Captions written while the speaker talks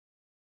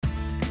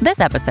This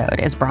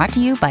episode is brought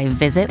to you by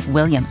Visit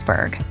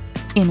Williamsburg.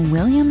 In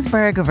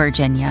Williamsburg,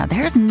 Virginia,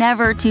 there's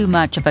never too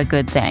much of a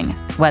good thing.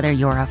 Whether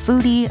you're a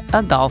foodie,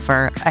 a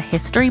golfer, a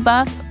history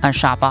buff, a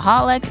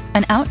shopaholic,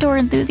 an outdoor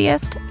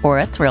enthusiast, or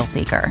a thrill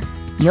seeker,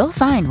 you'll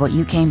find what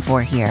you came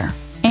for here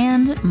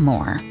and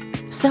more.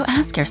 So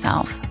ask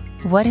yourself,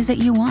 what is it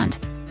you want?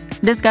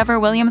 Discover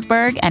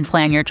Williamsburg and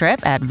plan your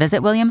trip at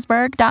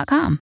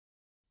visitwilliamsburg.com.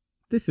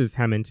 This is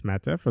Hemant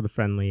Mehta for the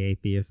Friendly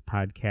Atheist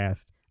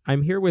Podcast.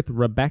 I'm here with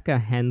Rebecca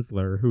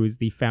Hensler, who is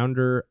the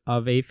founder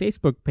of a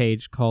Facebook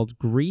page called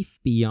Grief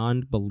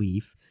Beyond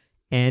Belief,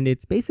 and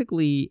it's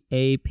basically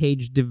a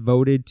page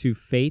devoted to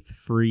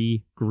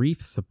faith-free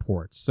grief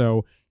support.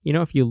 So,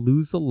 if you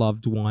lose a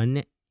loved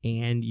one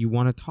and you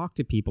want to talk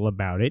to people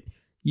about it,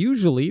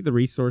 usually the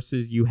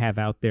resources you have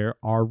out there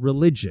are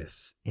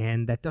religious,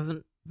 and that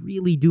doesn't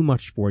really do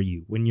much for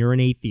you when you're an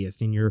atheist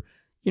and you're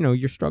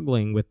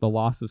struggling with the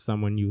loss of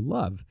someone you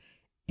love.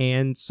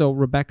 And so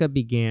Rebecca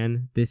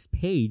began this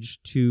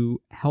page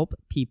to help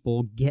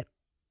people get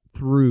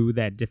through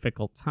that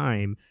difficult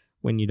time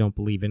when you don't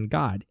believe in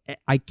God.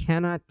 I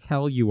cannot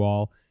tell you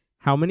all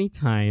how many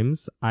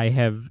times I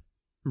have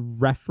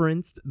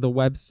referenced the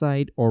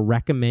website or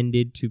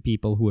recommended to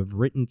people who have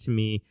written to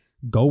me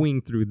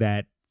going through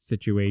that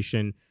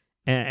situation.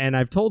 And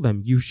I've told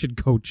them, you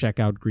should go check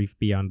out Grief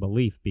Beyond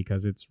Belief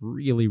because it's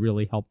really,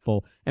 really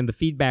helpful. And the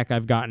feedback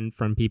I've gotten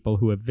from people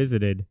who have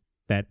visited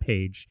that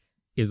page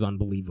is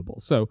unbelievable.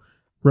 So,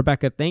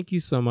 Rebecca, thank you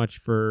so much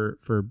for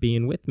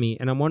being with me.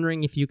 And I'm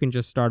wondering if you can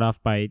just start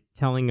off by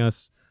telling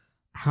us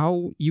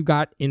how you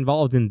got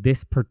involved in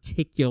this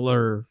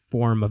particular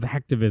form of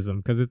activism,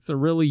 because it's a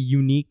really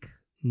unique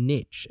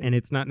niche, and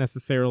it's not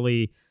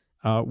necessarily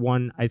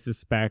one, I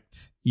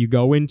suspect, you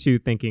go into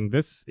thinking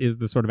this is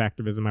the sort of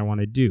activism I want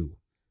to do.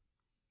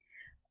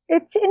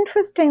 It's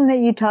interesting that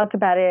you talk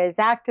about it as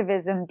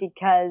activism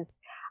because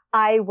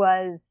I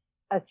was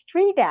a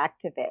street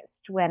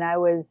activist when I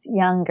was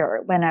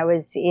younger, when I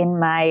was in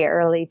my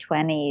early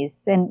 20s,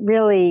 and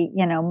really,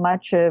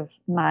 much of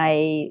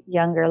my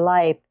younger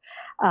life.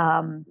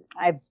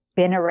 I've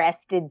been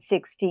arrested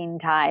 16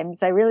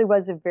 times. I really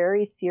was a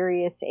very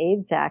serious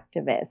AIDS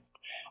activist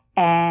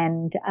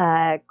and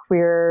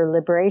queer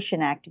liberation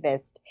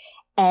activist.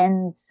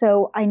 And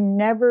so I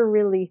never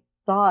really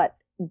thought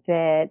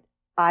that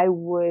I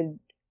would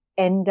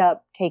end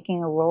up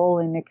taking a role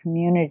in a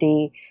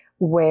community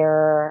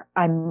where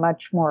I'm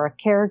much more a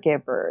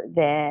caregiver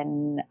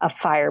than a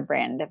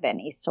firebrand of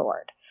any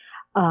sort.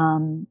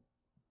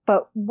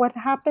 But what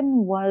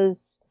happened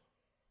was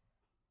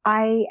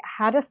I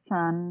had a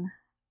son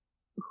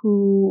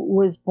who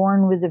was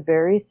born with a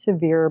very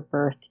severe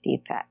birth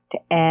defect.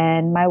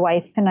 And my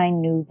wife and I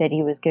knew that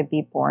he was going to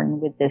be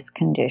born with this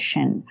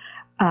condition,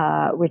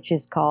 which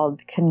is called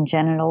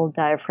congenital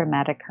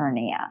diaphragmatic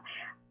hernia.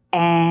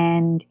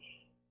 And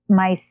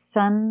my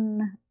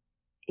son,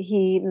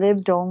 he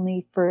lived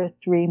only for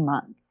 3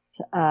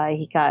 months.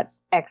 He got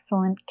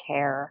excellent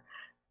care,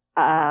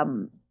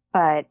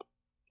 but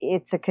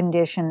it's a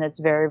condition that's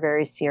very,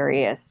 very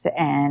serious,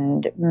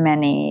 and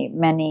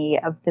many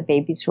of the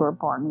babies who are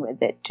born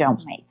with it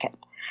don't make it.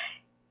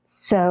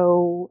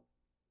 So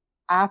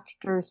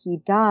after he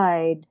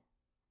died,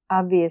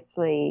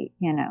 obviously,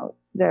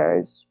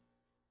 there's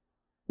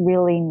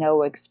really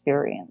no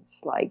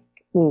experience like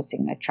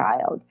losing a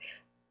child.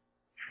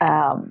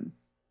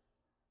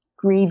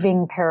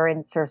 Grieving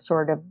parents are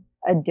sort of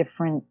a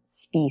different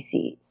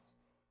species.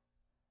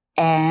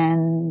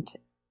 And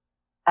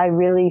I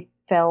really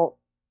felt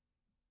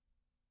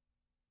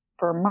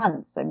for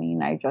months,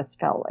 I just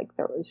felt like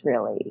there was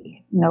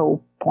really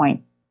no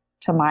point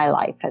to my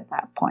life at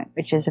that point,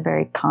 which is a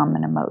very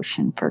common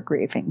emotion for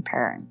grieving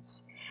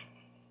parents.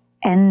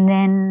 And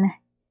then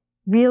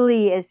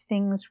really, as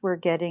things were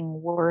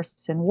getting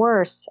worse and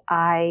worse,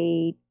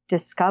 I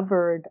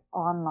discovered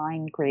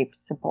online grief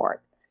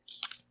support,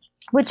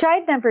 which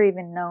I'd never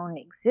even known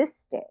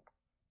existed.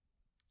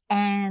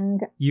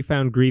 And you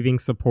found grieving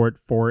support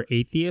for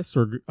atheists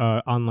or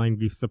online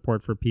grief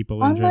support for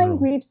people in general? Online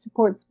grief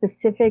support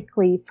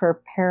specifically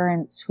for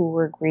parents who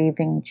were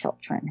grieving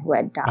children who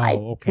had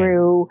died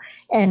through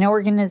an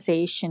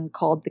organization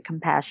called the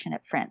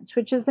Compassionate Friends,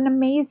 which is an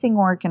amazing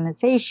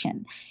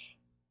organization.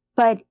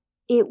 But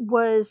it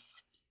was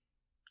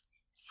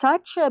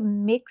such a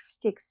mixed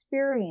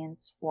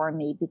experience for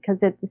me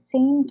because at the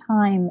same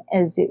time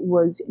as it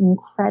was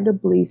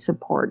incredibly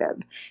supportive,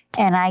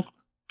 and I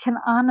can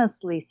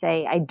honestly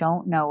say I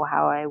don't know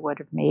how I would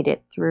have made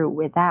it through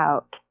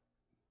without,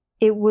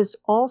 it was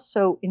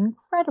also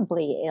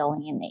incredibly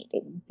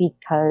alienating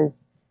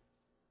because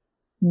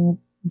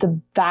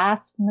the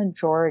vast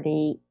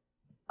majority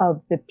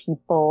of the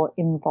people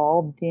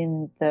involved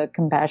in the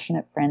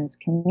Compassionate Friends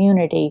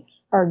community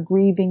are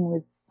grieving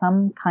with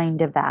some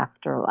kind of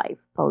afterlife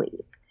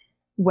belief,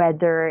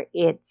 whether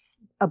it's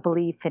a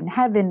belief in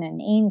heaven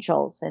and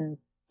angels, and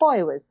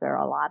boy, was there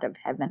a lot of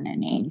heaven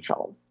and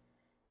angels,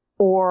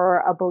 or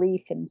a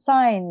belief in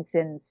signs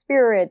and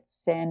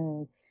spirits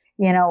and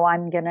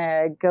I'm going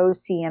to go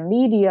see a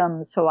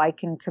medium so I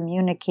can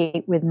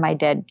communicate with my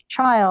dead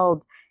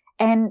child.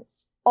 And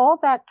all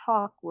that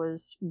talk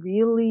was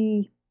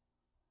really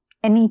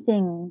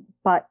anything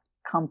but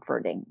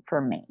comforting for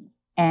me.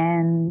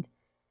 And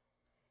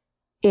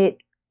it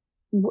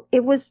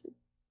was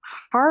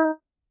hard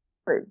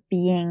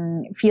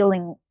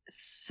feeling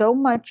so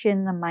much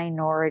in the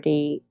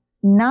minority,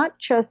 not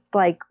just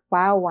like,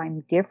 wow,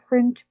 I'm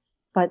different,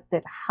 but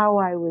that how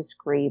I was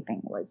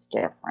grieving was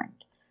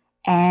different.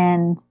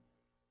 And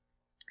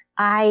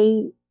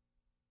I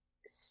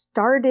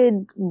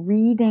started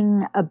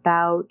reading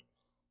about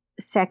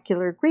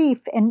secular grief,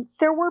 and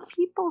there were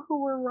people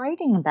who were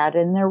writing about it,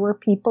 and there were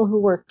people who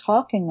were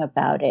talking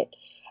about it.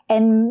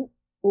 And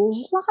a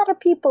lot of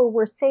people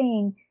were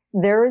saying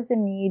there is a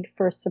need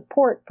for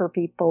support for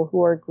people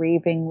who are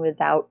grieving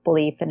without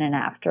belief in an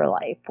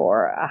afterlife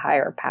or a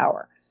higher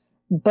power.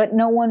 But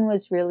no one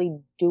was really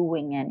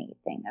doing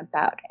anything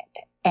about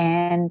it.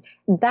 And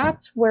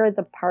that's where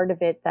the part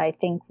of it that I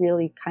think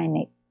really kind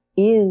of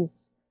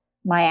is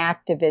my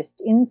activist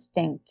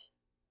instinct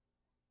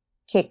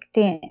kicked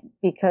in,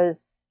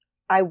 because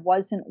I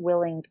wasn't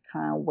willing to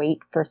kind of wait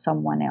for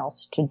someone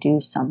else to do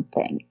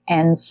something.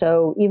 And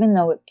so even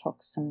though it took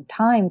some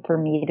time for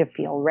me to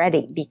feel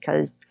ready,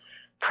 because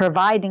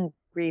providing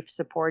grief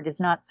support is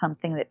not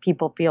something that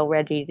people feel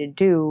ready to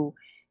do,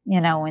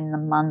 in the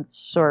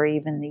months or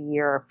even the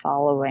year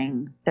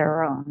following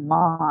their own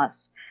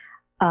loss.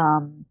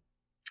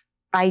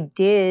 I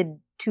did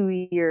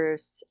 2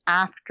 years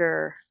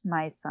after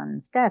my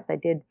son's death, I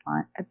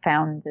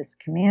found this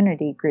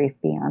community, Grief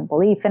Beyond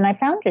Belief, and I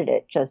founded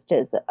it just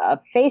as a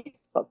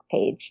Facebook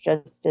page,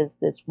 just as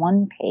this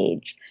one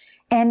page.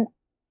 And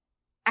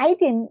I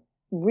didn't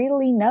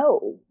really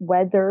know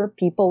whether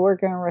people were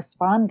going to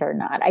respond or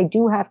not. I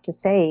do have to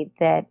say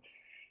that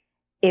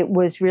it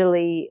was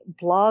really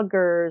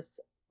bloggers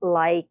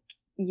like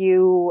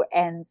you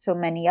and so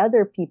many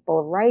other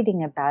people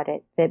writing about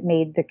it that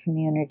made the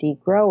community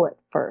grow at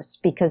first,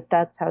 because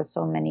that's how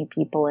so many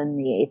people in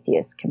the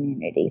atheist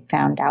community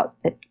found out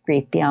that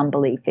Grief Beyond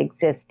Belief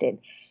existed.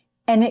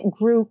 And it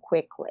grew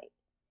quickly.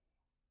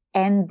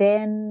 And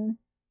then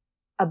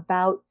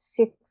about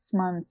 6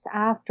 months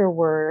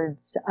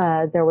afterwards,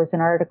 there was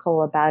an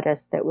article about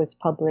us that was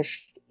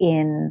published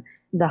in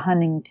the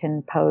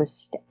Huntington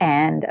Post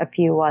and a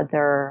few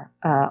other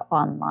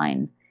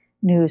online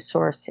news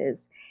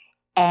sources.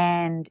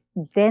 And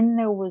then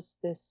there was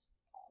this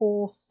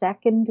whole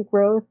second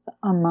growth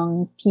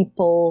among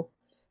people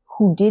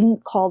who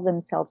didn't call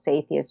themselves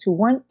atheists, who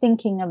weren't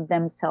thinking of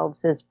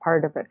themselves as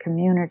part of a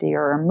community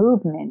or a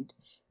movement.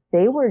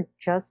 They were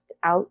just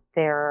out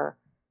there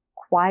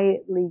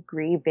quietly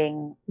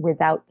grieving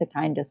without the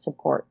kind of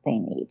support they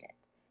needed.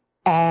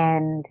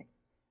 And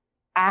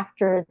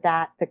after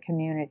that, the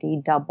community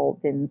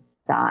doubled in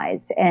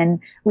size.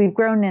 And we've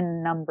grown in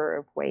a number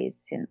of ways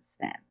since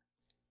then.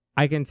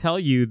 I can tell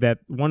you that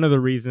one of the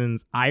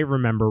reasons I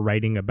remember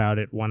writing about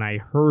it when I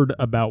heard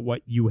about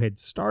what you had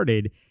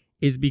started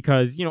is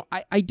because,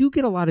 I do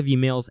get a lot of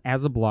emails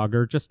as a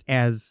blogger, just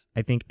as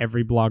I think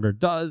every blogger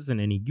does, and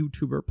any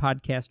YouTuber,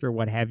 podcaster,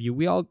 what have you.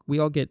 We all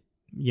get,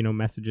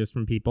 messages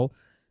from people.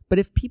 But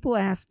if people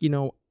ask,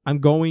 I'm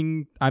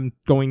going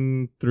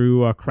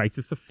through a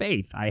crisis of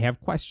faith, I have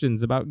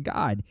questions about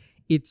God,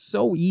 it's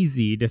so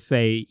easy to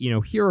say,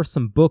 here are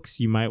some books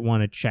you might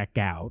want to check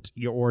out,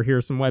 or here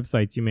are some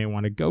websites you may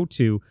want to go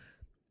to.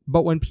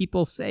 But when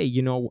people say,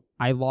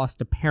 I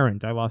lost a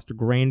parent, I lost a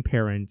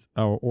grandparent,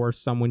 or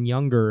someone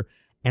younger,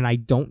 and I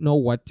don't know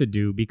what to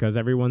do because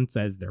everyone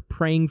says they're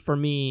praying for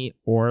me,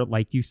 or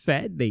like you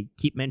said, they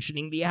keep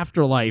mentioning the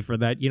afterlife, or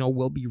that,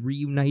 we'll be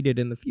reunited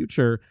in the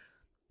future,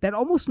 that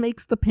almost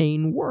makes the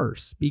pain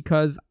worse,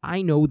 because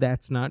I know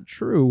that's not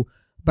true,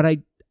 but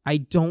I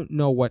don't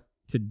know what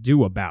to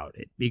do about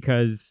it,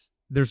 because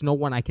there's no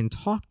one I can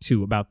talk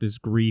to about this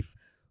grief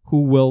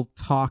who will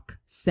talk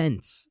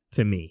sense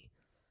to me.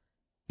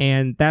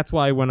 And that's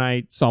why when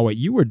I saw what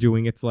you were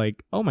doing, it's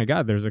like, oh my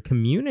God, there's a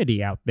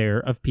community out there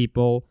of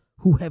people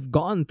who have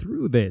gone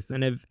through this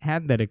and have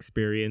had that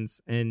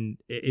experience. And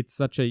it's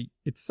such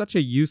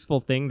a useful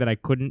thing that I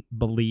couldn't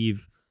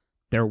believe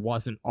there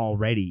wasn't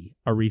already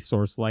a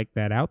resource like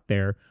that out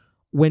there.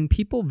 When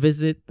people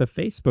visit the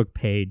Facebook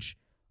page,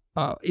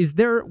 is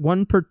there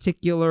one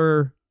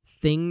particular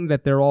thing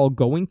that they're all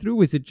going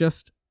through? Is it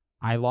just,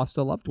 I lost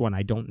a loved one,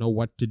 I don't know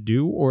what to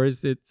do? Or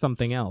is it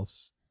something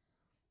else?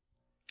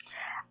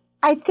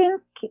 I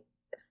think,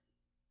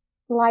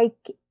 like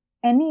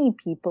any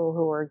people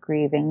who are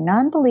grieving,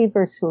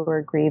 non-believers who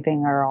are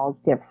grieving are all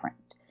different.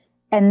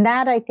 And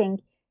that, I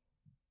think,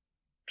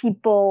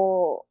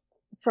 people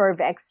sort of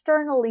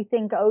externally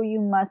think, oh,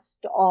 you must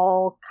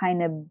all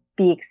kind of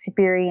be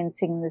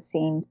experiencing the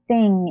same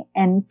thing.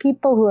 And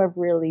people who have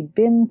really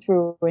been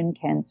through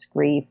intense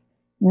grief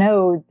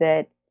know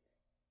that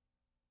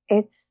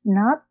it's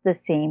not the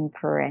same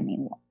for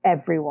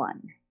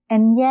everyone.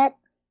 And yet,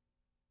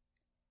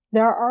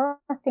 there are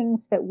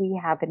things that we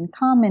have in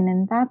common,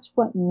 and that's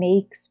what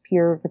makes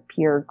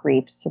peer-to-peer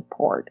grief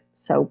support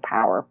so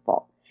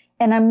powerful.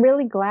 And I'm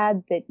really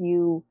glad that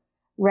you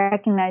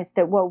recognize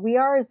that what we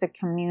are is a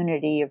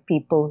community of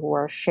people who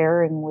are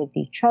sharing with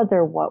each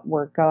other what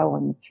we're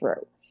going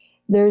through.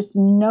 There's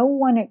no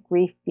one at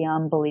Grief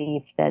Beyond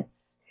Belief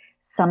that's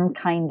some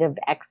kind of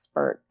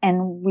expert.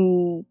 And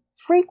we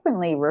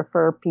frequently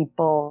refer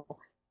people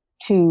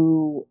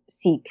to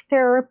seek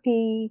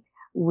therapy.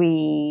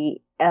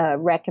 We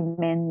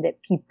recommend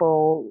that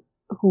people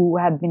who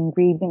have been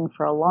grieving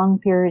for a long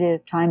period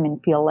of time and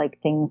feel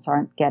like things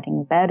aren't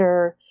getting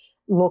better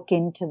look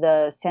into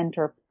the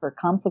Center for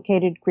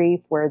Complicated Grief,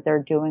 where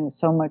they're doing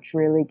so much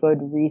really good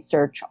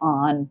research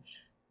on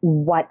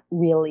what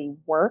really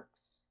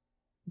works.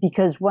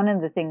 Because one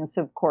of the things,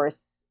 of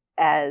course,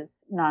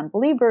 as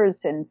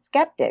non-believers and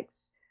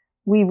skeptics,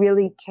 we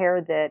really care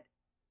that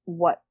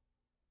what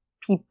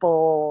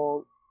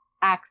people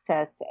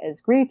access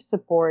as grief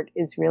support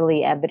is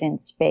really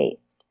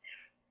evidence-based.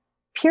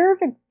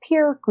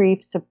 Peer-to-peer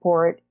grief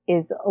support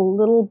is a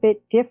little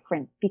bit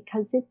different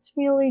because it's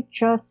really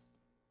just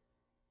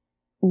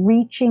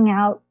reaching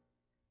out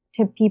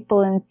to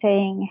people and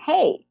saying,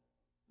 hey,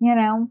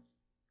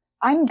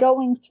 I'm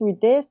going through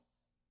this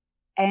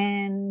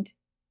and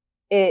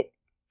it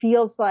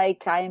feels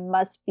like I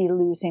must be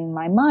losing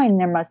my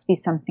mind. There must be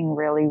something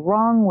really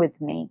wrong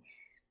with me.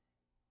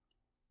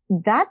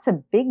 That's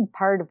a big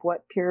part of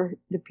what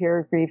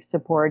peer-to-peer grief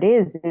support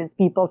is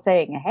people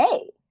saying,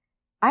 hey,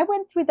 I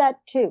went through that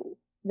too.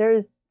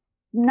 There's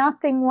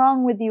nothing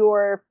wrong with you,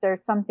 or if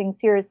there's something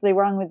seriously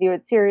wrong with you,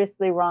 it's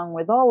seriously wrong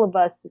with all of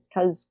us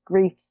because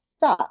grief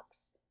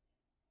sucks.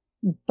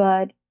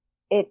 But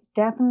it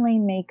definitely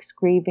makes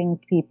grieving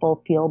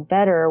people feel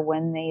better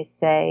when they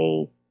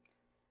say,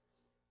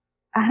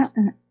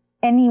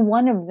 any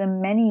one of the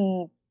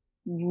many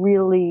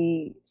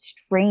really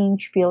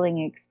strange feeling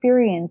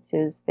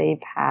experiences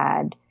they've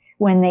had,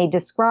 when they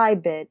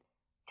describe it,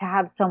 to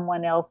have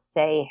someone else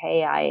say,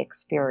 hey, I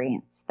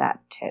experienced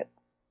that too.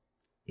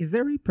 Is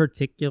there a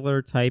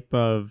particular type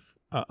of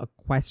a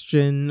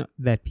question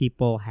that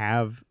people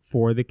have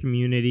for the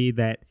community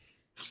that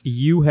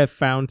you have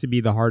found to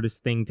be the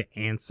hardest thing to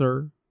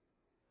answer?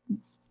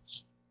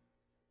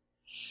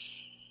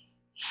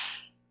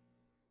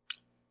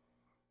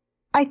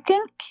 I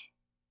think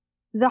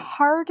the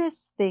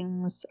hardest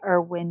things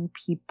are when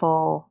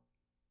people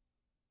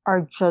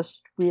are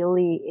just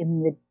really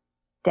in the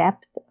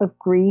depth of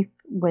grief,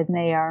 when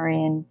they are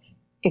in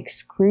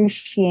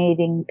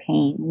excruciating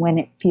pain, when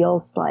it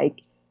feels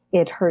like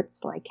it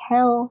hurts like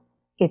hell,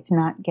 it's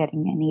not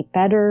getting any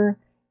better,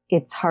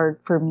 it's hard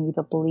for me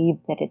to believe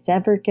that it's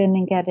ever going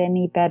to get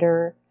any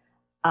better.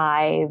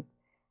 I've,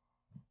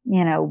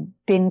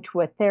 been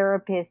to a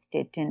therapist,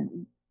 it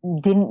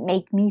didn't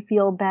make me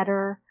feel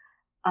better.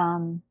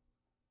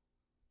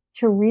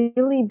 To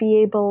really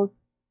be able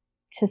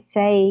to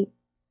say,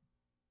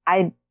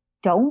 I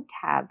don't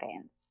have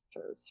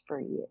answers for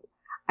you.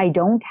 I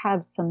don't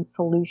have some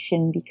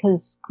solution,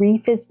 because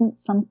grief isn't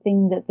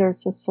something that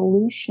there's a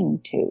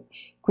solution to.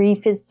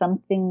 Grief is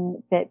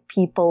something that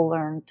people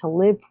learn to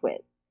live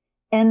with.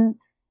 And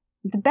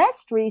the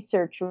best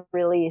research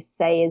really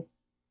say is,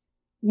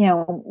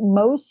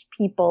 most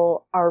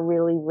people are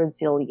really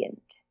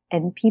resilient,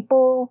 and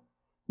people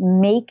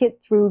make it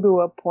through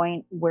to a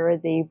point where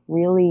they've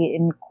really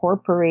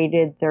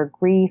incorporated their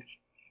grief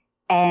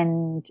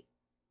and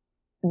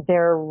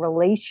their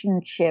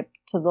relationship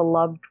to the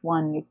loved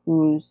one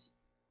who's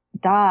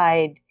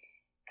died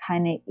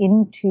kind of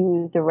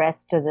into the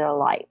rest of their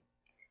life.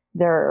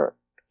 They're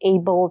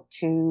able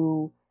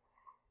to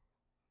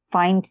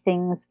find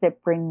things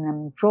that bring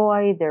them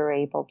joy. They're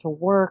able to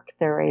work.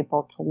 They're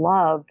able to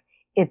love.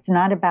 It's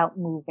not about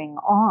moving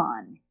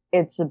on.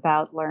 It's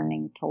about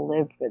learning to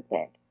live with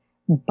it.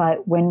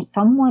 But when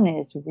someone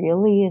is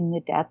really in the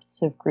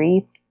depths of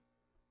grief,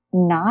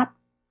 not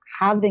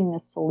having a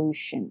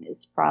solution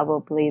is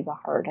probably the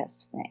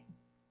hardest thing.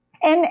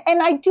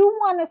 And I do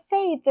want to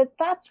say that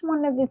that's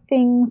one of the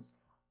things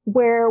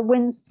where,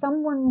 when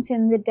someone's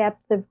in the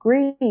depth of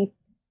grief,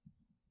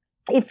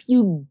 if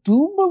you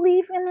do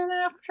believe in an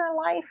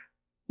afterlife,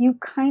 you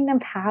kind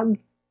of have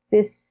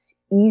this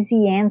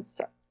easy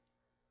answer.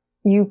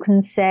 You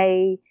can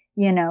say,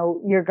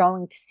 you're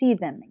going to see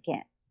them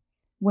again.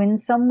 When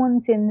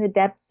someone's in the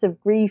depths of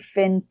grief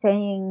and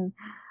saying,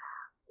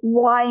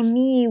 why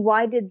me?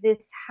 Why did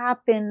this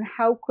happen?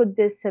 How could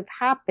this have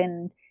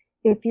happened?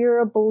 If you're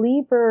a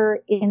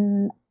believer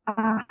in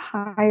a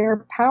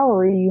higher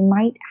power, you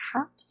might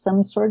have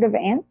some sort of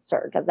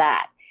answer to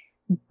that.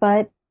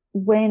 But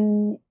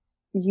when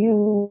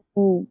you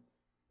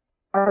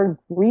are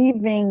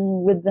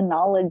grieving with the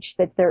knowledge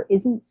that there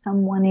isn't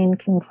someone in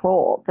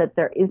control, that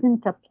there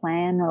isn't a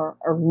plan or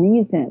a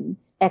reason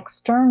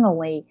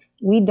externally,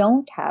 we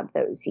don't have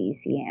those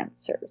easy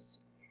answers.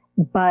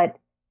 But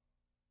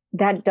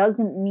that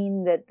doesn't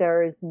mean that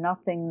there is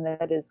nothing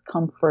that is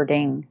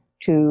comforting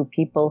to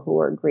people who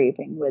are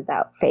grieving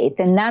without faith.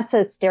 And that's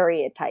a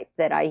stereotype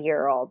that I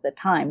hear all the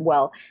time.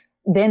 Well,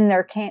 then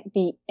there can't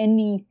be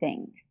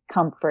anything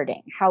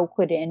comforting. How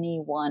could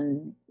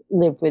anyone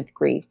live with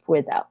grief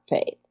without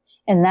faith?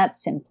 And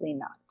that's simply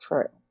not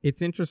true.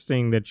 It's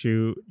interesting that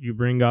you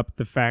bring up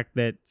the fact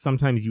that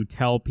sometimes you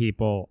tell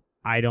people,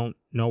 I don't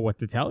know what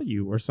to tell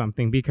you or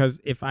something,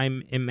 because if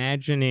I'm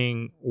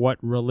imagining what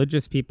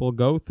religious people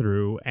go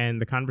through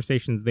and the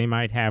conversations they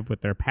might have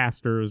with their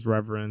pastors,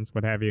 reverends,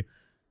 what have you,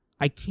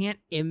 I can't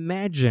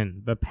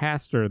imagine the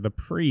pastor, the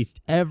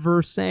priest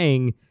ever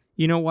saying,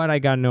 you know what, I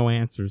got no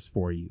answers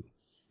for you.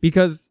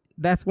 Because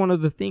that's one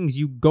of the things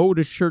you go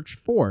to church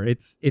for.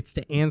 It's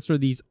to answer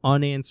these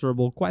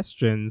unanswerable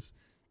questions.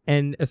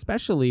 And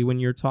especially when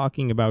you're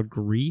talking about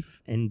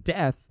grief and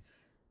death,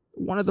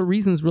 one of the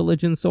reasons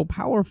religion's so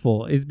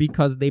powerful is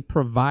because they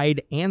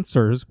provide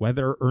answers,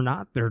 whether or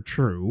not they're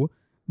true,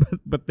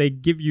 but they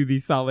give you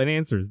these solid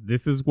answers.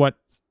 This is what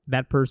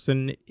that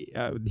person,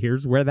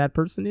 here's where that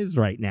person is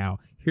right now.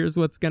 Here's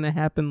what's going to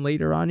happen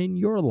later on in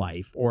your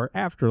life or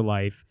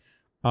afterlife.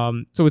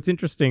 So it's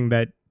interesting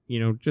that,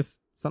 just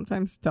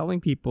sometimes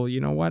telling people, you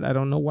know what, I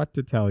don't know what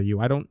to tell you.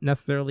 I don't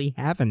necessarily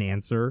have an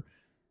answer.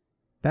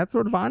 That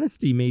sort of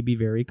honesty may be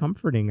very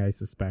comforting, I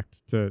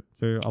suspect, to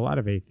a lot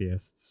of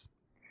atheists.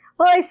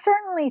 Well, I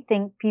certainly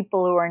think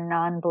people who are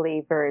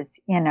non-believers,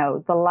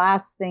 the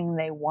last thing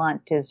they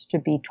want is to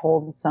be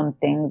told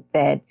something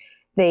that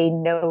they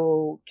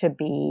know to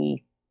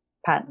be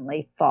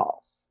patently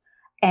false.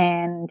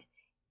 And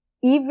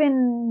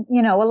even,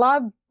 a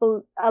lot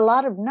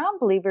of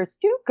non-believers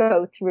do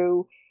go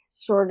through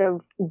sort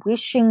of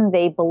wishing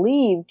they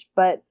believed,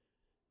 but,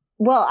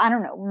 well, I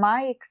don't know,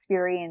 my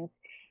experience,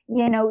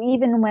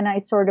 even when I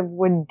sort of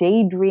would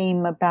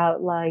daydream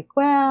about like,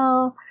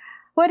 well,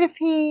 what if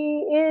he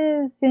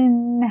is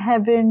in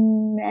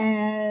heaven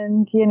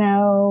and,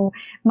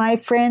 my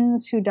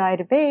friends who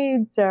died of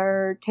AIDS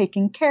are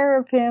taking care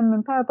of him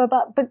and blah, blah,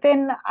 blah. But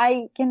then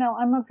I'm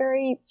a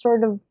very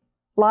sort of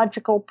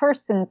logical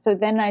person. So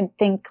then I'd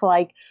think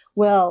like,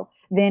 well,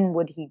 then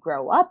would he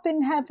grow up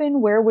in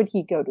heaven? Where would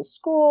he go to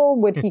school?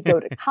 Would he go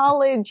to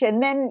college?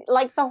 And then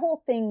like the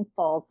whole thing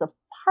falls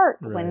apart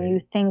when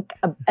you think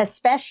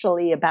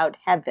especially about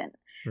heaven.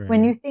 Right.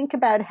 When you think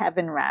about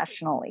heaven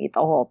rationally,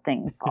 the whole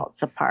thing falls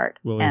apart.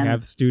 Will he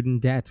have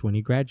student debt when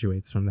he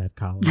graduates from that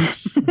college?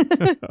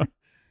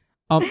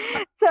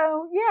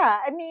 So, yeah,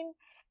 I mean,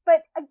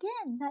 but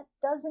again, that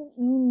doesn't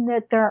mean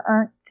that there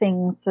aren't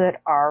things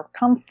that are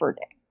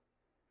comforting.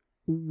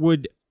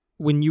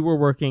 When you were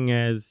working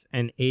as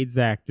an AIDS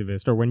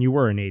activist, or when you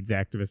were an AIDS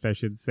activist, I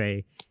should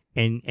say,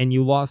 and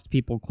you lost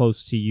people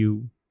close to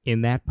you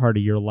in that part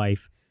of your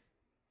life,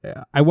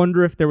 I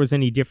wonder if there was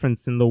any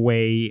difference in the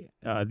way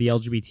the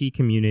LGBT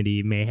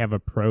community may have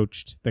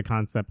approached the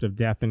concept of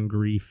death and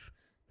grief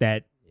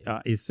that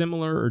is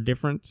similar or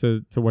different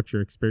to what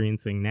you're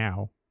experiencing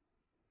now.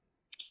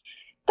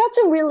 That's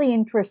a really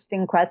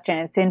interesting question.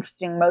 It's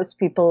interesting. Most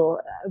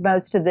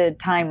of the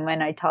time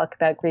when I talk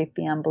about grief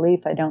beyond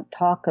belief, I don't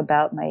talk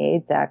about my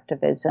AIDS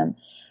activism.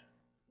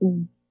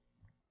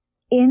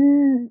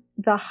 In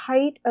the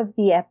height of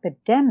the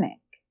epidemic,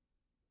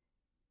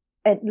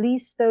 at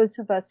least those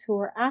of us who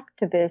are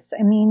activists,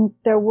 I mean,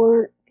 there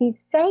were these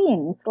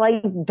sayings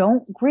like,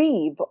 don't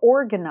grieve,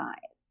 organize.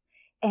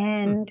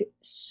 And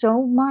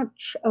so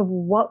much of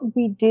what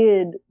we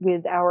did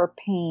with our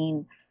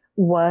pain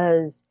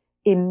was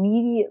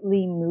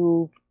immediately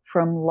move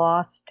from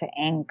loss to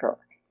anger.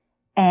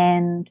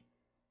 And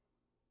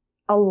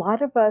a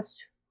lot of us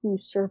who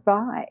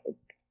survived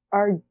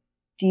are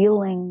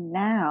dealing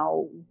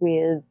now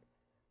with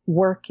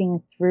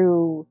working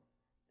through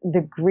the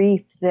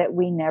grief that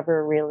we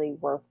never really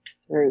worked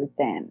through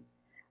then.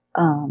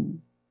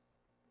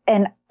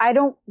 And I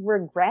don't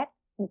regret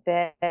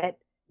that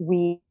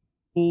we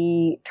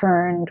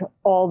turned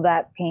all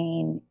that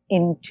pain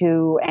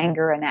into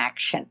anger and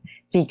action,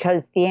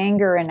 because the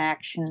anger and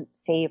action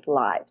saved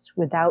lives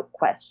without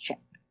question.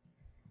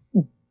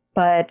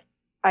 But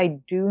I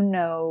do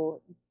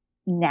know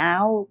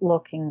now,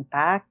 looking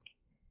back,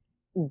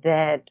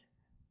 that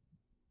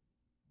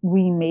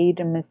we made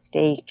a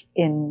mistake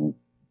in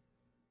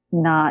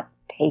not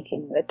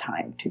taking the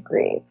time to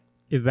grieve.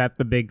 Is that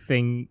the big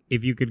thing?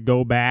 If you could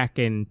go back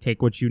and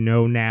take what you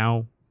know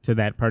now to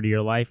that part of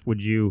your life,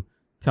 would you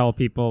tell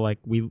people like,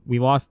 we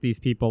lost these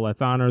people,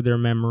 let's honor their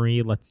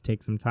memory, let's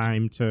take some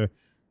time to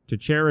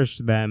cherish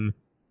them,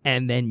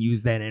 and then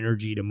use that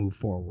energy to move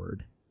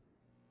forward?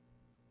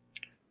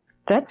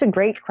 That's a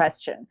great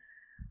question.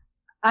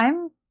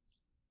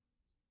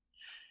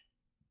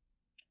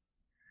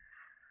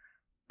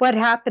 What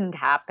happened.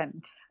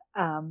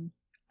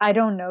 I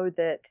don't know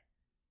that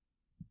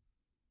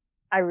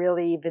I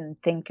really even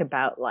think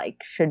about like,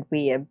 should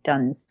we have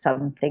done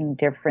something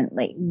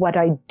differently? What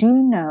I do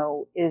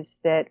know is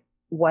that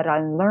what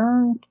I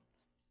learned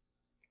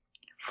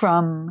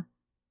from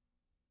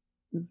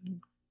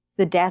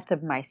the death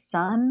of my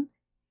son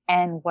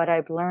and what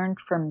I've learned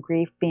from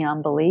grief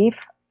beyond belief,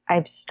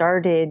 I've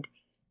started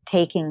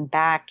taking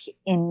back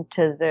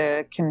into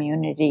the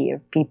community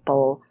of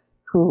people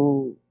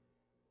who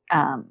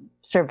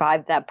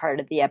survived that part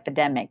of the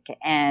epidemic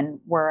and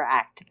were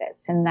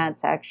activists. And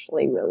that's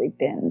actually really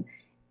been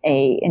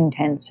a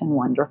intense and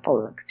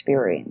wonderful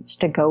experience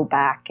to go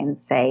back and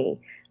say,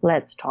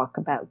 let's talk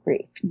about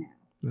grief now.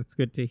 That's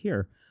good to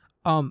hear.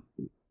 Um,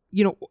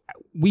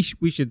 we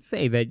should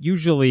say that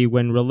usually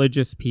when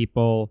religious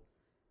people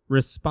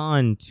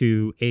respond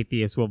to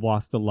atheists who have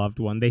lost a loved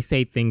one, they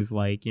say things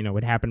like,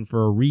 it happened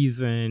for a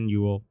reason.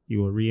 You will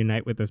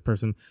reunite with this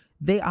person.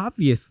 They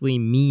obviously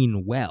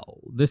mean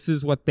well. This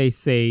is what they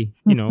say,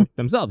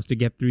 themselves to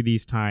get through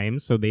these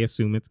times. So they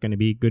assume it's going to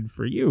be good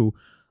for you.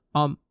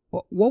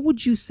 What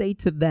would you say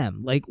to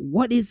them? Like,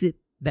 what is it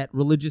that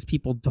religious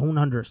people don't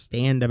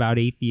understand about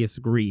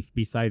atheist grief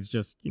besides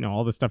just,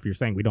 all the stuff you're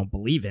saying? We don't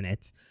believe in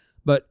it.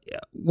 But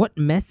what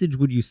message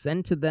would you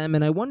send to them?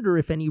 And I wonder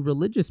if any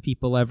religious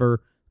people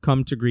ever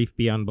come to Grief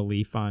Beyond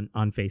Belief on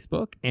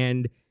Facebook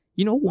and,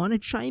 want to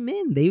chime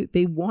in.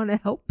 They want to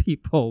help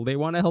people. They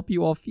want to help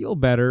you all feel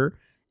better.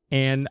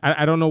 And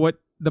I don't know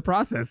what the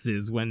process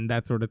is when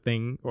that sort of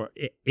thing, or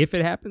if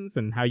it happens,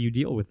 and how you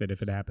deal with it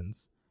if it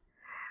happens.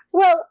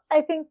 Well, I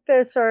think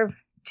there's sort of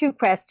two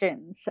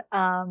questions.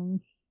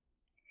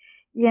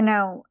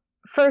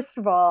 First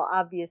of all,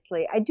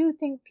 obviously, I do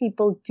think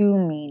people do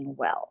mean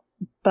well.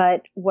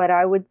 But what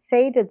I would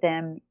say to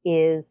them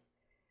is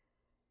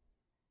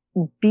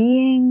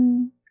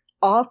being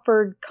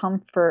offered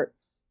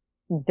comforts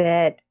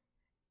that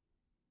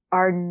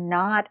are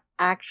not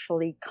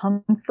actually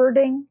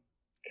comforting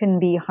can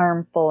be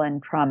harmful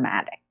and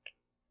traumatic.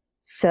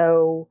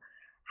 So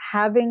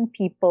having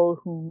people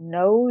who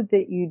know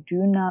that you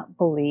do not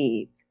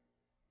believe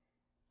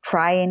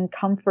try and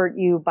comfort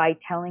you by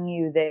telling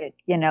you that,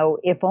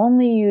 if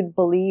only you'd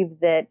believe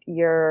that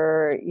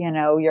your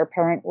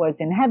parent was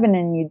in heaven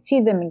and you'd see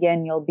them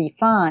again, you'll be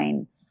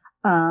fine,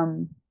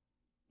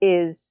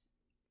 is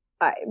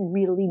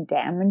really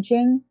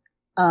damaging,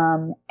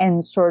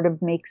 and sort of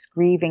makes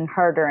grieving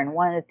harder. And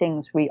one of the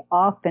things we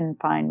often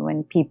find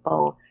when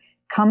people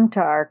come to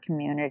our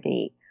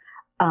community,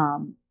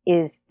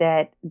 is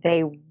that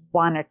they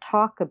want to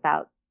talk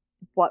about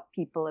what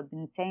people have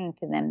been saying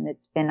to them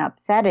that's been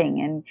upsetting.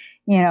 And,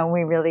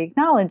 we really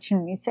acknowledge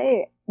and we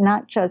say,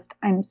 not just,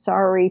 I'm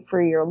sorry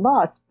for your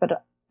loss,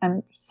 but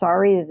I'm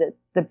sorry that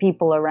the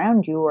people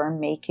around you are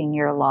making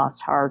your loss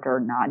harder,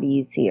 not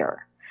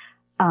easier.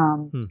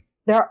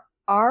 There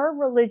are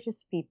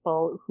religious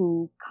people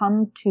who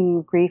come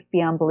to Grief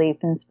Beyond Belief,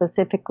 and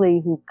specifically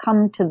who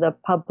come to the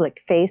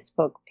public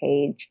Facebook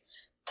page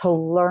to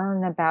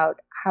learn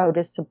about how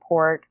to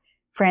support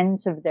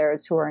friends of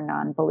theirs who are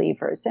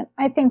non-believers. And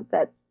I think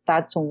that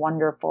that's a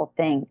wonderful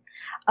thing.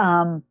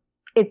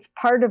 It's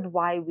part of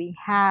why we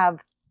have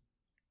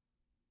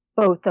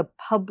both a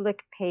public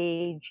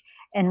page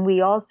and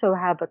we also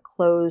have a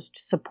closed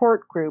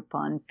support group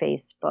on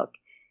Facebook.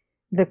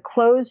 The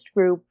closed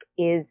group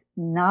is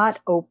not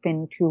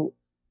open to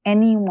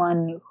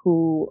anyone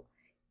who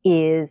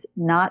is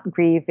not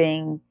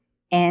grieving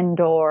and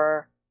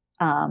or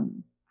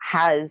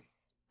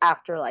has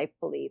afterlife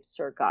beliefs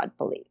or God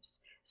beliefs.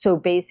 So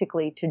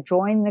basically, to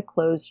join the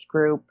closed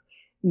group,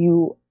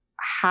 you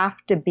have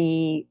to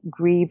be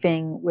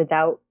grieving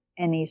without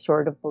any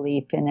sort of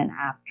belief in an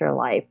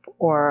afterlife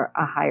or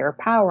a higher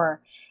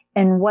power.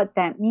 And what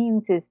that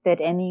means is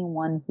that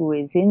anyone who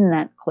is in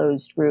that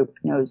closed group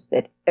knows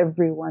that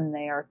everyone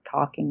they are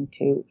talking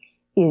to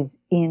is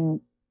in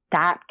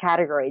that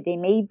category. They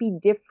may be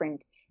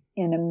different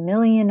in a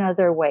million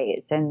other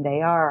ways, and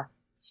they are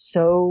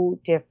so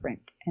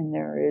different. And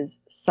there is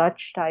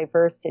such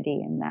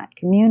diversity in that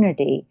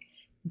community,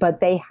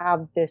 but they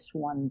have this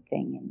one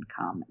thing in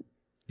common.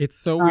 It's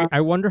so weird.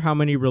 I wonder how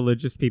many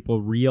religious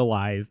people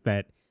realize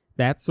that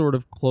that sort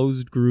of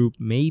closed group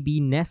may be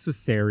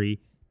necessary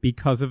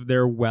because of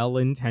their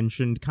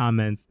well-intentioned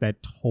comments that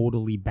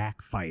totally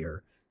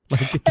backfire. And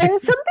some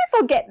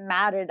people get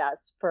mad at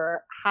us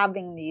for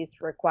having these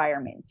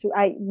requirements.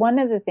 One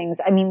of the things,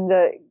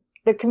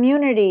 the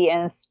community,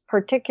 and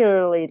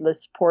particularly the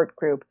support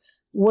group,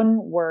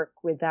 wouldn't work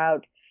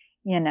without,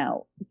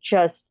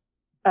 just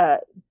a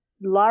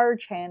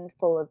large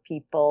handful of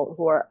people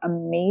who are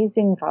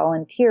amazing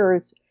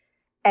volunteers.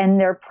 And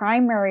their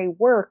primary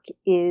work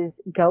is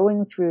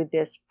going through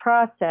this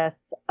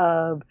process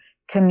of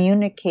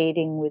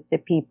communicating with the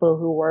people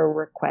who are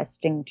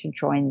requesting to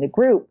join the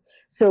group.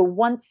 So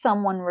once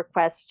someone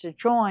requests to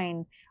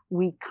join,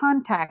 we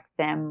contact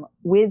them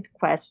with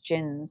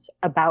questions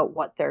about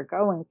what they're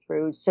going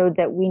through so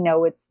that we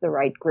know it's the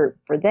right group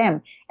for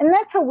them. And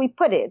that's how we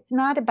put it. It's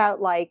not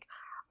about like,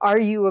 are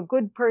you a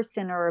good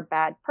person or a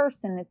bad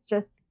person? It's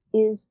just,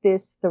 is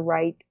this the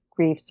right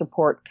grief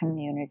support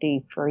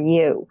community for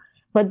you?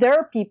 But there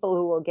are people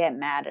who will get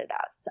mad at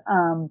us.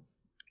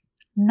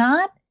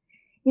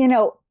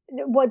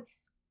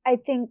 I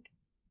think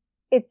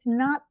it's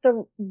not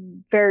the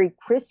very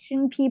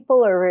Christian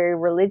people or very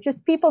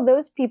religious people.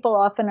 Those people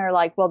often are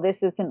like, well,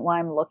 this isn't what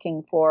I'm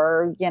looking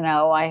for.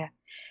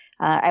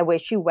 I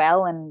wish you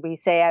well. And we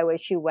say, I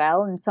wish you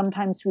well. And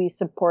sometimes we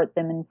support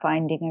them in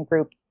finding a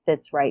group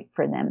that's right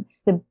for them.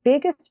 The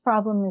biggest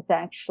problem is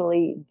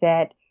actually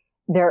that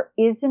there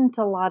isn't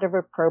a lot of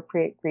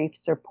appropriate grief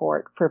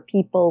support for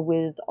people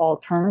with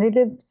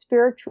alternative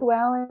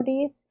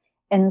spiritualities.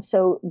 And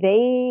so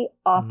they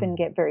often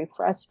get very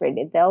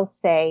frustrated. They'll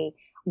say,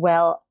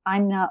 well,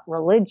 I'm not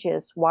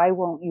religious. Why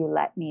won't you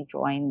let me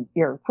join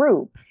your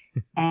group?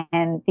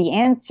 And the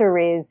answer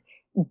is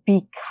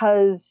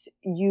because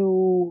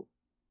you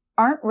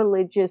aren't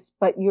religious,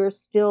 but you're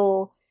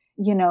still,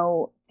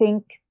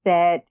 think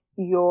that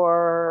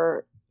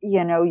your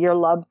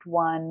loved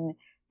one,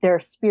 their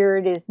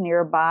spirit is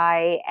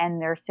nearby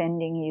and they're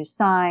sending you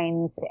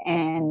signs,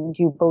 and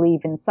you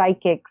believe in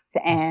psychics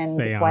and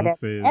whatever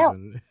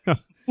Seances else,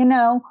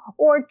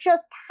 or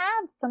just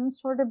have some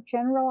sort of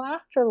general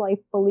afterlife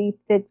belief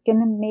that's going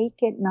to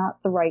make it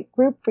not the right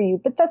group for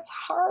you. But that's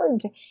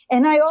hard.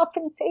 And I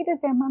often say to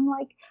them, I'm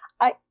like,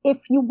 if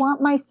you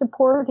want my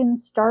support in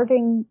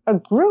starting a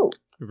group,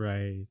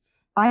 right,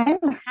 I'm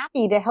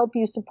happy to help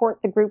you support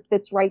the group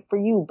that's right for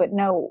you. But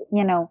no,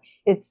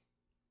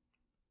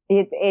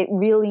 it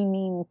really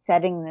means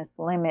setting this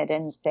limit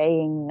and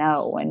saying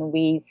no. And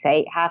we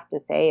have to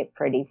say it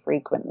pretty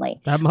frequently.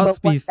 That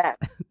must be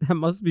that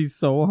must be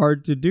so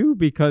hard to do,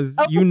 because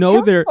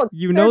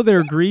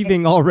they're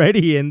grieving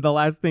already, and the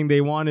last thing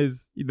they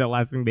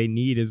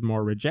need is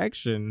more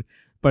rejection,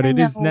 but it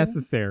is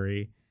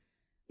necessary.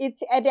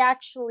 It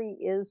actually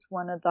is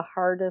one of the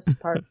hardest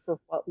parts of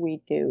what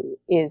we do,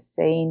 is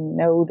saying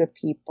no to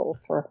people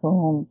for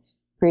whom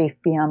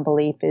grief beyond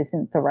belief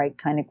isn't the right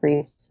kind of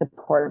grief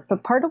support.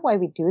 But part of why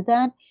we do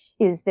that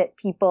is that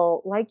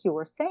people, like you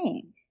were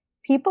saying,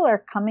 people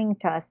are coming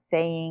to us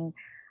saying,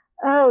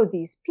 oh,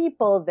 these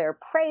people, they're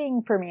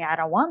praying for me. I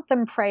don't want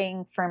them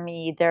praying for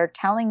me. They're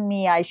telling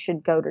me I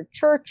should go to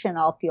church and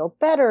I'll feel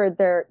better.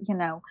 They're,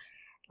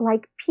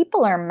 like,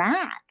 people are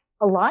mad.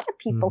 A lot of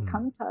people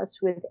come to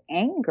us with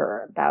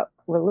anger about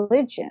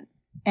religion,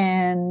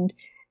 and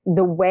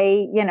the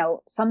way,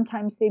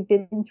 sometimes they've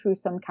been through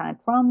some kind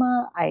of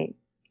trauma. I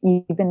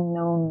even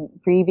known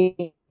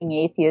grieving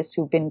atheists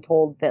who've been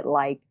told that,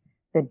 like,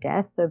 the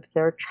death of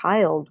their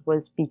child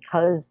was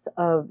because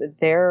of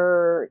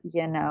their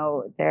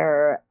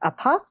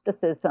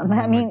apostatism. Oh,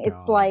 I mean, God.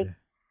 It's like,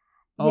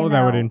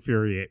 that would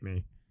infuriate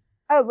me.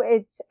 Oh,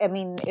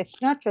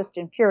 it's not just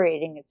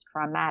infuriating, it's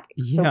traumatic.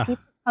 Yeah. So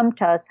people come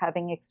to us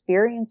having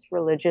experienced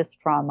religious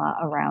trauma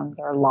around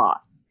their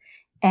loss.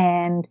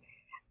 And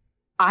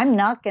I'm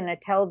not going to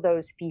tell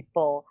those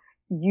people,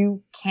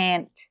 you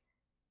can't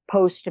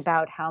post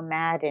about how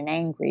mad and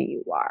angry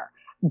you are.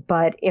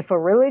 But if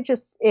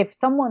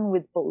someone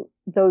with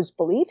those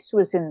beliefs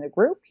was in the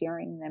group,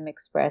 hearing them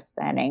express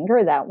that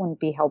anger, that wouldn't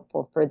be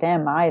helpful for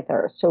them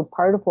either. So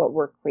part of what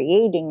we're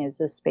creating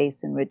is a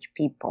space in which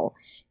people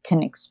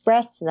can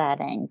express that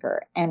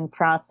anger and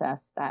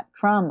process that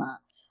trauma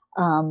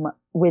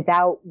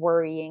without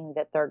worrying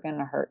that they're going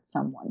to hurt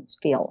someone's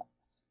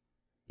feelings.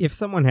 If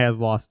someone has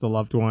lost a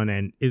loved one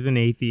and is an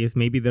atheist,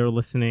 maybe they're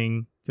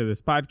listening to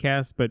this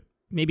podcast, but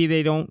maybe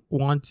they don't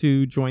want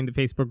to join the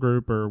Facebook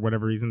group or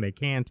whatever reason they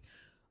can't.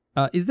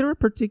 Is there a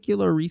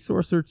particular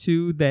resource or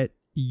two that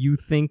you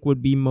think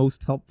would be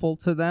most helpful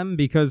to them?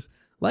 Because,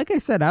 like I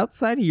said,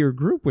 outside of your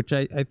group, which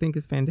I think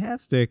is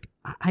fantastic,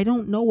 I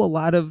don't know a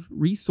lot of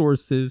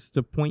resources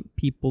to point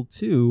people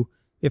to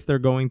if they're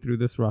going through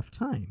this rough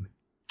time.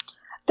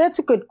 That's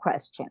a good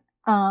question.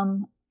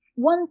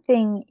 One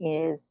thing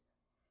is,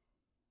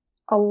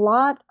 a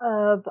lot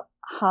of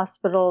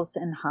hospitals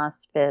and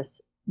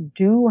hospice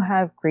do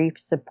have grief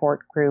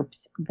support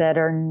groups that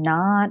are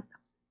not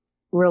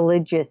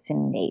religious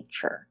in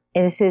nature.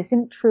 This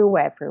isn't true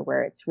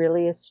everywhere. It's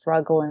really a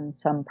struggle in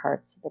some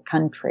parts of the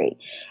country.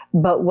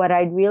 But what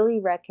I'd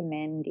really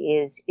recommend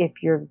is,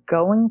 if you're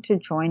going to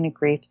join a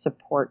grief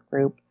support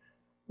group,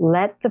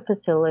 let the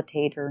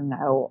facilitator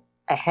know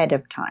ahead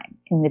of time,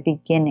 in the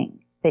beginning,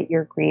 that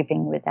you're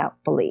grieving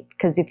without belief.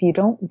 Because if you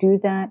don't do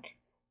that,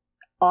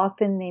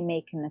 often they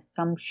make an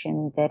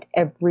assumption that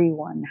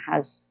everyone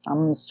has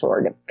some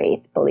sort of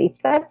faith belief.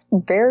 That's a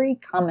very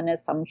common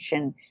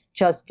assumption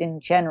just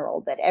in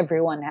general, that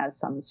everyone has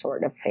some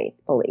sort of faith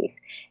belief.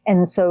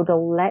 And so to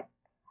let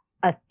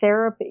a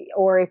therapy,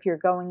 or if you're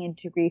going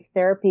into grief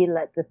therapy,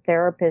 let the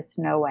therapist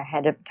know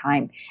ahead of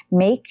time.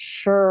 Make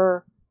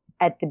sure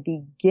at the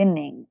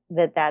beginning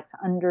that that's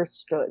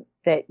understood,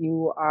 that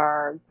you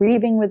are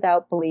grieving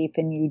without belief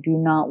and you do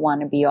not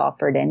want to be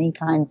offered any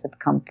kinds of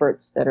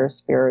comforts that are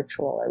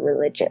spiritual or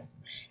religious.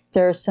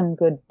 There are some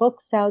good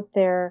books out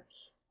there.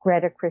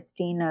 Greta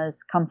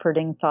Christina's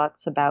Comforting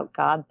Thoughts About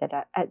God,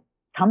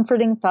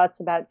 Comforting Thoughts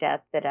About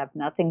Death That Have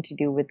Nothing to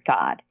Do with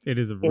God. It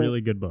is a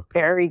really good book.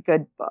 Very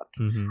good book.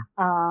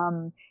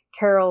 Mm-hmm.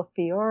 Carol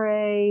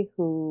Fiore,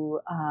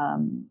 who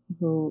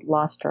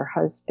lost her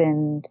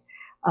husband,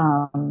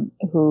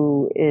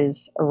 who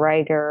is a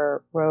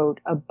writer, wrote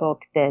a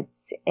book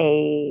that's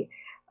a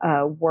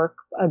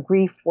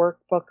grief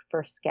workbook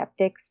for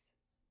skeptics.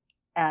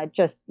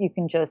 You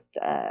can just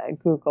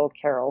Google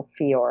Carol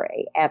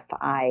Fiore,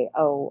 Fiore.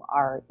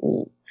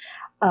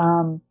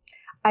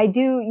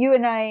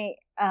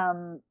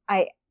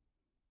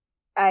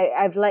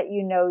 I've let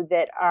you know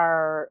that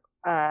our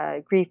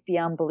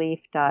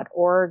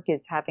griefbeyondbelief.org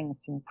is having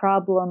some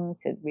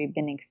problems. We've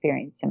been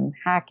experiencing some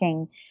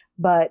hacking,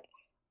 but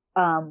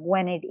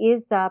when it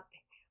is up,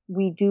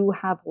 we do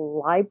have a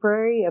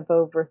library of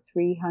over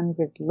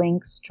 300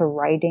 links to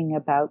writing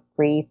about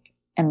grief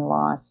and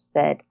loss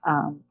that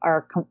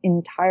are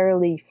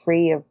entirely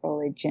free of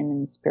religion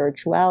and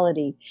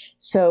spirituality.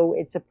 So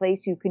it's a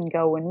place you can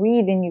go and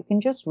read, and you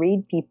can just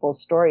read people's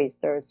stories.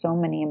 There are so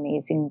many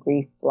amazing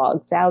grief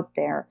blogs out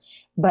there.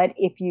 But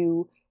if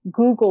you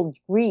Googled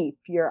grief,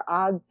 your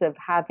odds of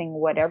having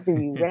whatever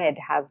you read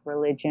have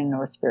religion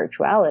or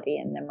spirituality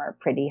in them are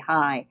pretty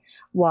high,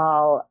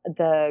 while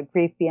the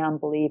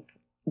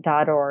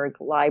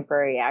griefbeyondbelief.org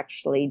library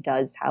actually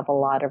does have a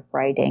lot of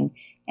writing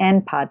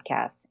and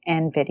podcasts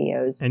and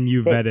videos. And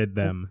you vetted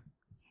them.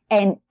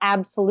 And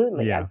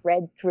absolutely, yeah. I've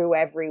read through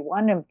every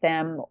one of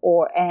them,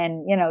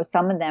 and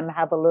some of them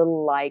have a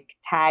little like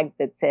tag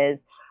that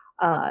says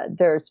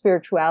there's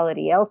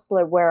spirituality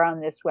elsewhere on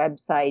this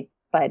website,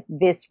 but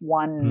this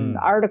one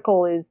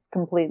article is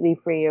completely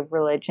free of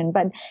religion.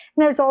 But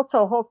there's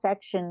also a whole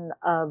section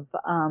of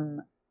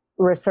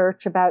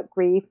research about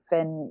grief,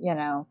 and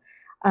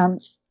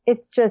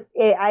it's just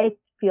I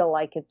feel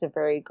like it's a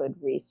very good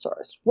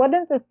resource. One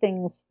of the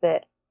things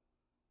that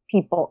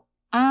people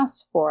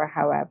ask for,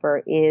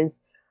 however, is,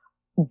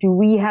 do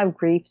we have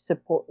grief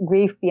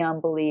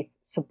beyond belief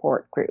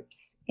support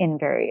groups in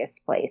various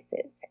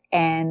places?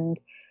 And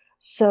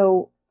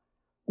so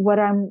what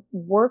I'm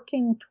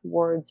working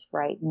towards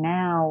right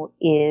now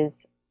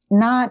is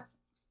not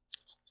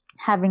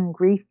having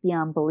grief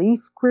beyond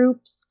belief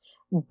groups,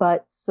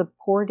 but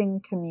supporting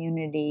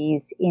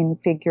communities in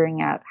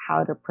figuring out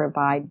how to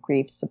provide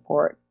grief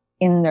support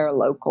in their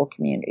local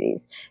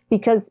communities.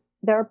 Because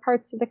there are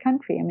parts of the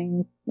country,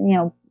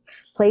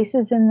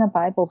 places in the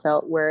Bible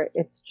Belt where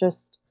it's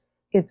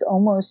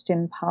almost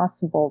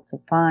impossible to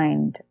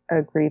find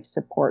a grief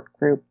support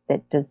group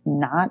that's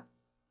not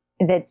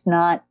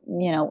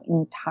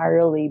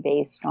entirely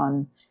based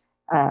on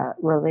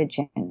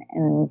religion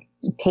and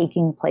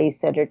taking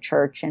place at a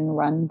church and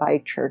run by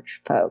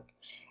church folk.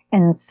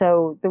 And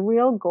so the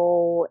real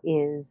goal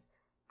is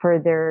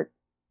for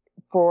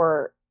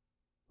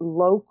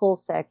local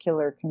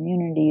secular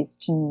communities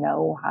to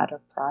know how to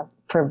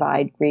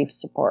provide grief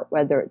support,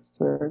 whether it's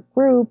through a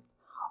group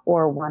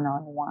or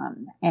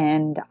one-on-one.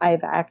 And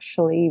I've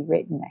actually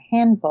written a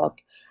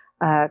handbook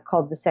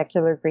called the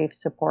Secular Grief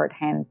Support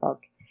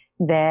Handbook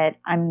that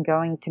I'm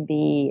going to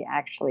be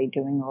actually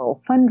doing a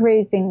little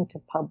fundraising to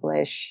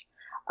publish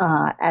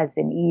as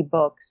an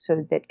ebook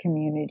so that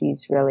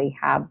communities really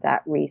have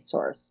that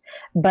resource.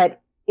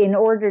 But in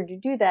order to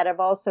do that, I've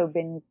also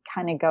been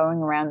kind of going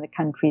around the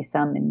country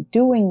some and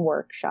doing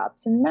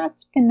workshops, and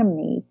that's been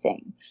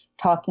amazing,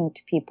 talking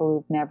to people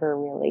who've never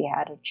really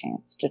had a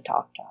chance to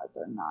talk to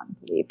other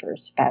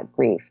non-believers about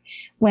grief.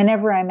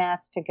 Whenever I'm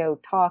asked to go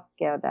talk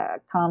at a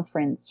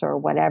conference or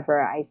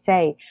whatever, I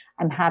say,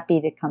 I'm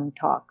happy to come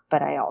talk,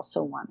 but I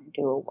also want to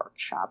do a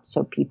workshop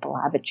so people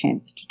have a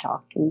chance to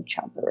talk to each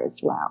other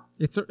as well.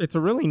 It's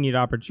a really neat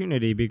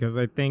opportunity, because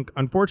I think,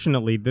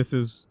 unfortunately, this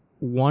is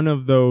one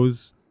of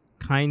those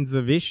kinds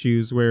of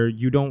issues where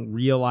you don't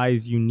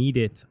realize you need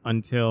it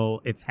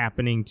until it's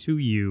happening to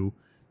you.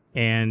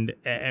 And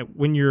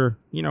when you're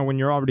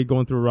already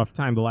going through a rough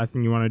time, the last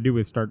thing you want to do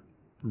is start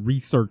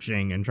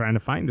researching and trying to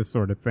find this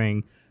sort of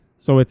thing.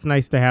 So it's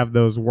nice to have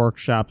those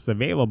workshops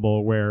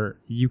available where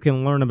you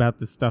can learn about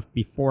this stuff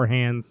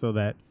beforehand so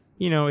that,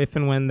 if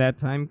and when that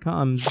time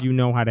comes, you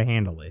know how to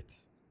handle it.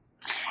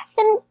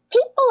 And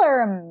people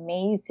are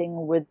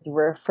amazing with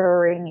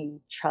referring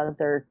each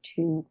other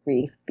to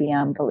grief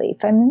beyond belief.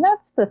 I mean,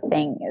 that's the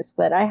thing, is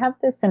that I have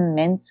this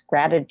immense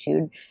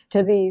gratitude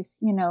to these,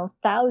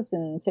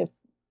 thousands of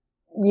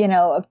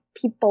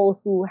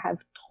people who have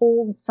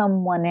told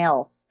someone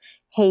else,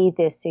 hey,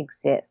 this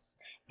exists.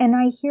 And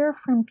I hear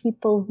from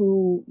people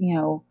who,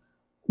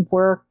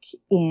 work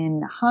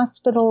in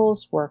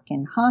hospitals, work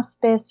in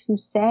hospice, who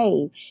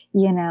say,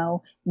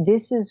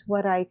 this is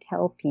what I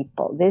tell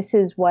people. This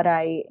is what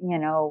I,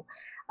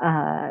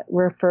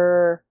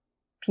 refer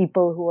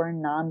people who are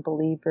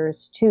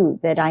non-believers to,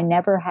 that I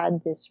never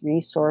had this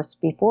resource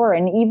before.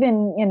 And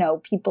even,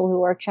 people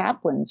who are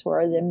chaplains, who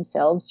are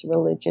themselves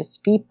religious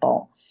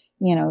people,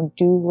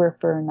 do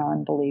refer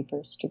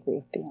non-believers to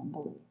grief beyond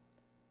belief.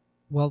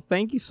 Well,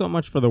 thank you so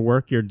much for the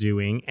work you're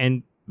doing.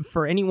 And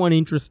for anyone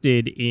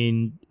interested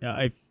in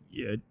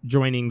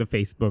joining the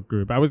Facebook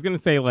group, I was going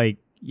to say,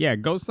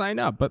 go sign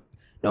up. But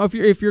no, if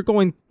you're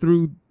going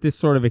through this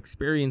sort of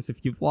experience, if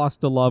you've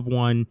lost a loved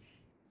one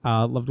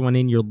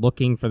and you're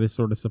looking for this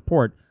sort of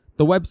support,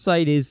 the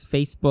website is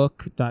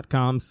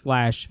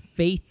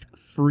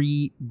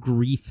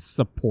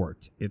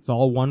facebook.com/faith-free-grief-support. It's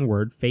all one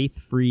word,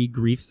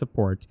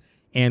 faith-free-grief-support.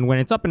 And when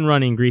it's up and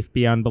running,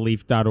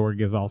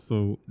 griefbeyondbelief.org is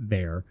also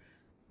there.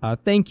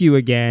 Thank you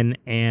again.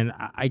 And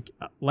I,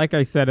 like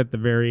I said at the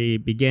very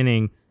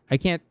beginning, I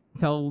can't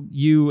tell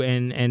you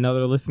and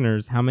other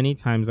listeners how many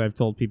times I've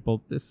told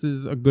people this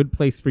is a good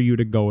place for you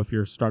to go if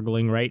you're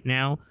struggling right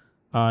now.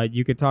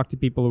 You could talk to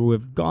people who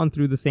have gone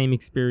through the same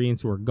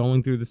experience, who are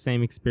going through the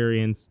same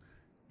experience.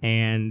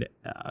 And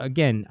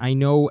again, I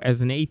know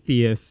as an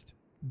atheist,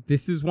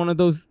 this is one of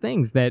those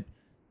things that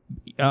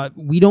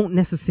we don't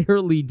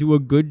necessarily do a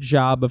good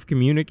job of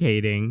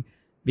communicating,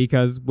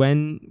 because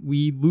when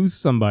we lose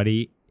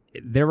somebody,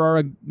 there are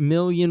a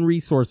million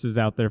resources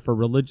out there for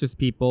religious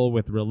people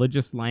with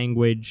religious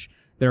language.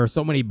 There are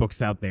so many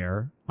books out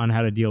there on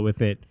how to deal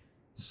with it.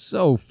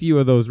 So few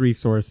of those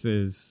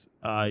resources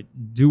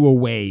do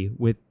away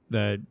with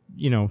the,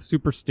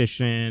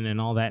 superstition and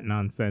all that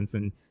nonsense.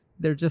 And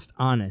they're just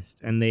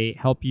honest, and they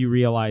help you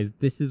realize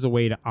this is a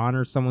way to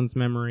honor someone's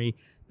memory.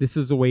 This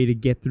is a way to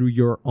get through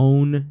your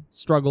own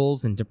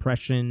struggles and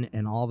depression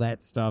and all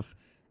that stuff.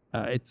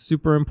 It's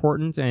super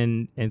important,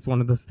 and it's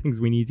one of those things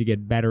we need to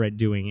get better at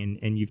doing,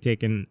 and you've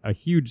taken a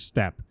huge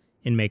step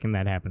in making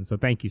that happen. So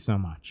thank you so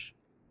much.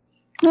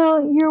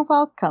 Well, you're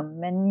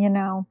welcome.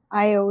 And,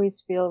 I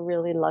always feel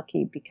really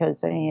lucky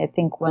because I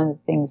think one of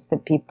the things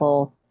that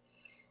people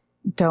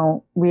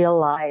don't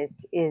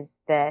realize is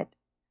that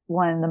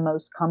one of the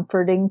most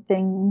comforting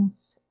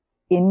things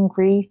in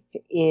grief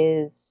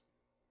is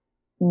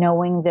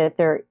knowing that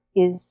there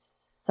is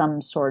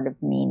some sort of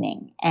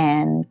meaning.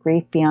 And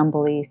grief beyond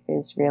belief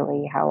is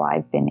really how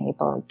I've been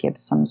able to give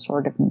some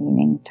sort of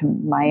meaning to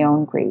my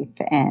own grief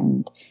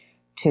and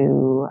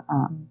to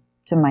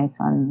my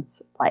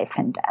son's life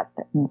and death.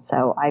 And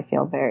so I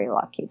feel very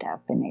lucky to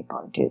have been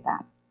able to do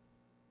that.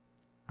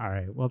 All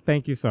right. Well,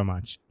 thank you so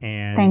much.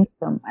 And thanks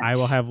so much. I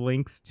will have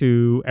links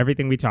to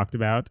everything we talked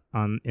about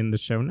in the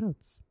show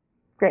notes.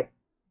 Great.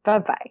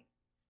 Bye-bye.